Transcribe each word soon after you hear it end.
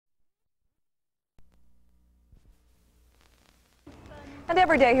And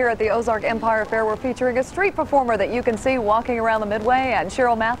every day here at the Ozark Empire Fair, we're featuring a street performer that you can see walking around the Midway, and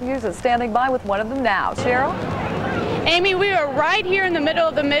Cheryl Matthews is standing by with one of them now. Cheryl? Amy, we are right here in the middle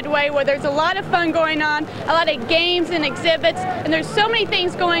of the Midway where there's a lot of fun going on, a lot of games and exhibits, and there's so many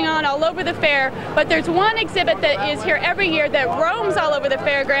things going on all over the fair, but there's one exhibit that is here every year that roams all over the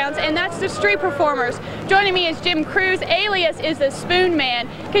fairgrounds, and that's the street performers. Joining me is Jim Cruz, alias is the Spoon Man.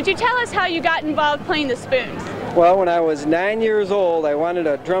 Could you tell us how you got involved playing the spoons? Well, when I was 9 years old, I wanted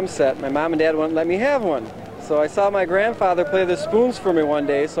a drum set. My mom and dad wouldn't let me have one. So I saw my grandfather play the spoons for me one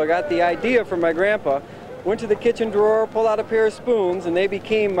day, so I got the idea from my grandpa. Went to the kitchen drawer, pulled out a pair of spoons, and they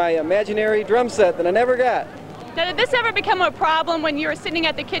became my imaginary drum set that I never got. Now, did this ever become a problem when you were sitting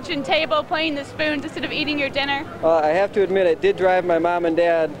at the kitchen table playing the spoons instead of eating your dinner? I have to admit, it did drive my mom and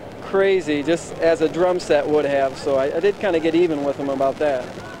dad crazy, just as a drum set would have, so I did kind of get even with them about that.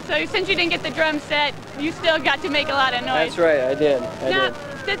 So since you didn't get the drum set, you still got to make a lot of noise. That's right, I did.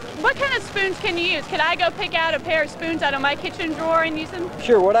 What kind of spoons can you use? Can I go pick out a pair of spoons out of my kitchen drawer and use them?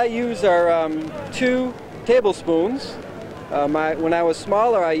 Sure, what I use are 2 tablespoons. When I was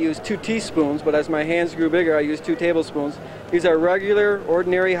smaller, I used 2 teaspoons, but as my hands grew bigger, I used 2 tablespoons. These are regular,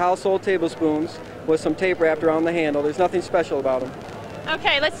 ordinary household tablespoons with some tape wrapped around the handle. There's nothing special about them.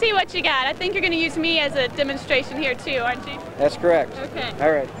 Okay, let's see what you got. I think you're going to use me as a demonstration here too, aren't you? That's correct. Okay.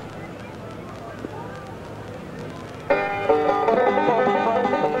 All right.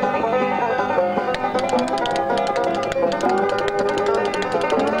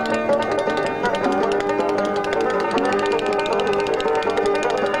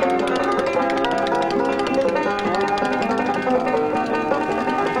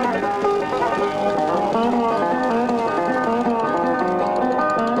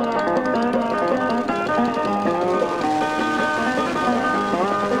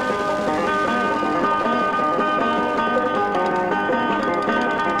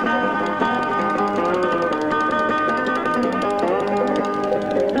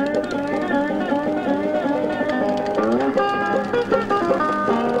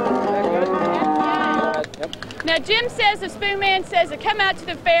 Now, Jim says, the Spoon Man says to come out to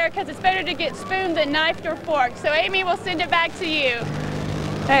the fair because it's better to get spooned than knifed or forked. So, Amy, we'll send it back to you.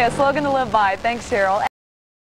 Hey, a slogan to live by. Thanks, Cheryl.